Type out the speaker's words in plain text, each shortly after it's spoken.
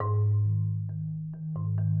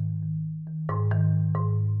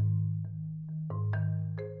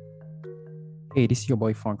Hey, this is your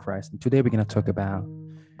boy Funk Rice, and today we're gonna talk about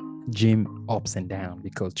gym ups and downs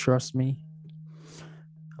because trust me,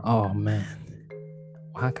 oh man,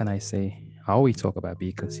 how can I say? I always talk about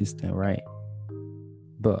being consistent, right?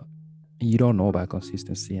 But you don't know about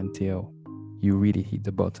consistency until you really hit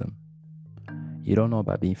the bottom. You don't know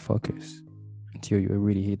about being focused until you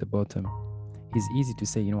really hit the bottom. It's easy to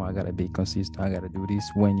say, I gotta be consistent, I gotta do this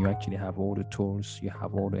when you actually have all the tools, you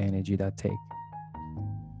have all the energy that take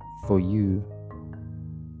for you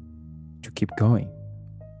to keep going.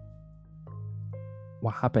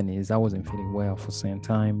 What happened is I wasn't feeling well for some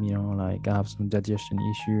time, like I have some digestion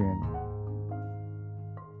issue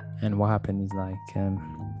and what happened is like I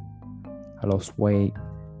lost weight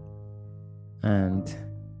and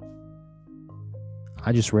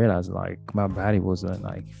I just realized like my body wasn't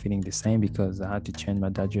like feeling the same because I had to change my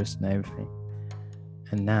digestion and everything.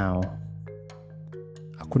 And now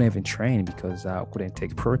I couldn't even train because I couldn't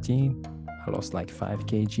take protein. I lost like 5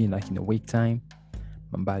 kg like in a week time.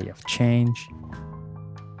 My body have changed.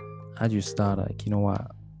 I just started like,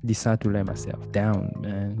 decide to let myself down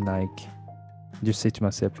and like just say to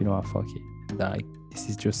myself, fuck it. Like this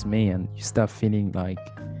is just me. And you start feeling like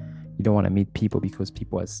you don't want to meet people because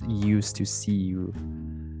people are used to see you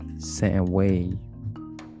certain way.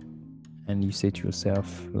 And you say to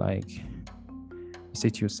yourself, wow,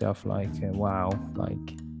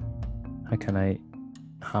 like how can I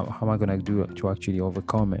how am I gonna do it to actually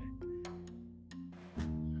overcome it?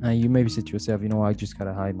 And you maybe say to yourself, I just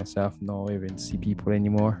gotta hide myself, not even see people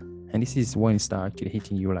anymore. And this is when it starts actually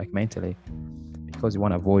hitting you like mentally because you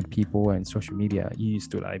want to avoid people and social media. You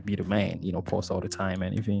used to like be the man, post all the time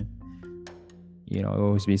and everything,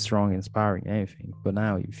 always be strong, inspiring, anything. But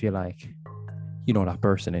now you feel like you're not that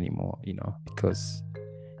person anymore, because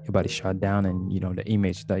your body shut down and the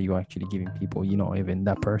image that you're actually giving people, you're not even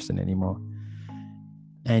that person anymore.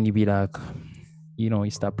 And you be like,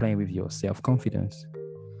 you start playing with your self-confidence.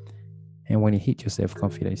 And when you hit your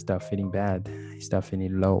self-confidence, you start feeling bad, you start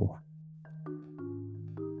feeling low.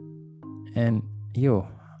 And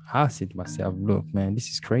I said to myself, look, man, this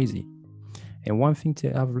is crazy. And one thing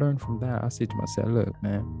I've learned from that, I said to myself, look,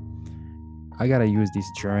 man, I gotta use this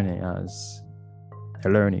journey as a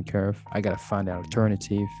learning curve. I gotta find an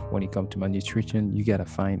alternative when it comes to my nutrition. You gotta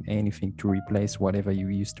find anything to replace whatever you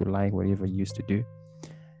used to like, whatever you used to do.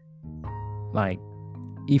 Like,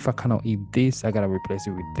 if I cannot eat this, I gotta replace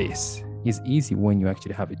it with this. It's easy when you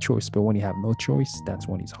actually have a choice, but when you have no choice, that's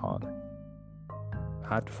when it's hard.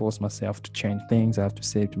 I had to force myself to change things. I have to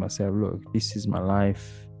say to myself, look, this is my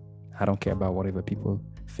life. I don't care about whatever people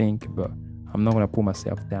think, but I'm not gonna put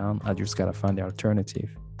myself down. I just gotta find the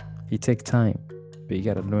alternative. It takes time, but you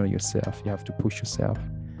gotta learn yourself. You have to push yourself.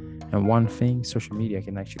 And one thing, social media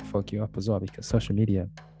can actually fuck you up as well because social media,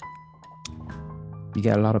 you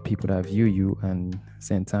get a lot of people that view you and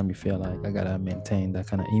same time you feel like I gotta maintain that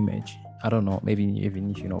kind of image. I don't know, maybe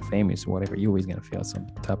even if you're not famous or whatever, you're always gonna feel some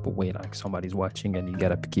type of way like somebody's watching and you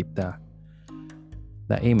gotta keep that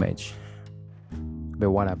image.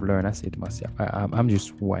 But what I've learned, I say to myself, I'm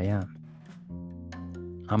just who I am.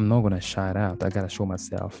 I'm not gonna shout out. I gotta show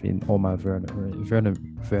myself in all my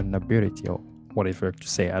vulnerability or whatever to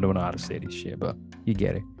say. I don't know how to say this shit, but you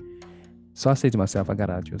get it. So I say to myself, I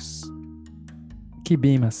gotta just keep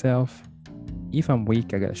being myself. If I'm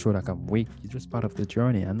weak, I gotta show that I'm weak. It's just part of the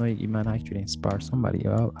journey. I know it might actually inspire somebody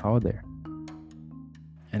out there.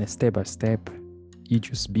 And step by step, you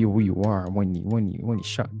just be who you are. When you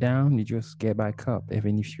shut down, you just get back up.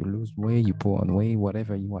 Even if you lose weight, you put on weight,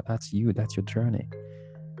 whatever you want. That's you. That's your journey.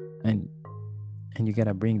 And you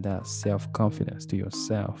gotta bring that self-confidence to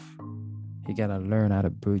yourself. You gotta learn how to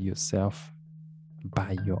build yourself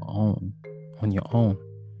by your own, on your own.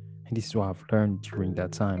 And this is what I've learned during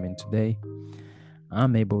that time. And today,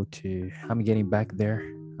 I'm getting back there.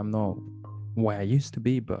 I'm not where I used to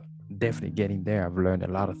be, but definitely getting there. I've learned a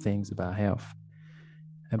lot of things about health,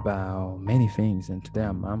 about many things. And today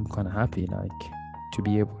I'm kind of happy, like, to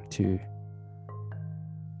be able to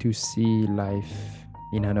see life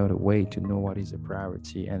in another way, to know what is a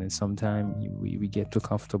priority. And then sometimes we get too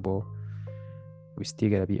comfortable. We still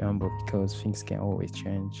gotta be humble because things can always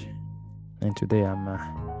change. And today I'm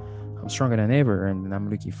stronger than ever, and I'm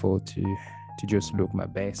looking forward to just look my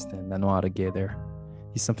best, and I know how to get there.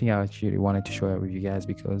 It's something I actually wanted to share with you guys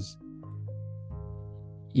because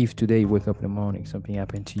if today you wake up in the morning, something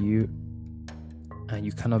happened to you, and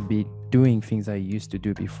you cannot be doing things that you used to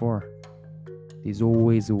do before, there's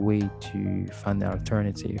always a way to find an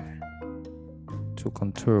alternative, to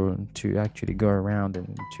control, to actually go around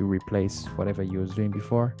and to replace whatever you was doing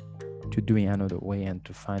before, to doing another way and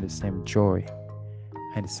to find the same joy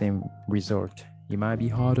and the same result. It might be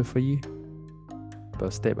harder for you,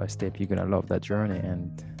 but step by step, you're gonna love that journey.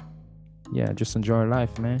 And yeah, just enjoy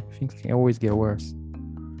life, man. Things can always get worse.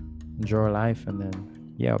 Enjoy life, and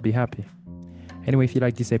then yeah, I'll be happy. Anyway, if you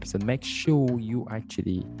like this episode, make sure you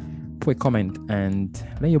actually put a comment and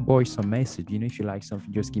let your boy some message. If you like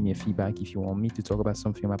something, just give me a feedback. If you want me to talk about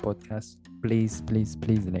something on my podcast, please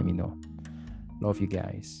let me know. Love you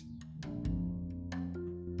guys.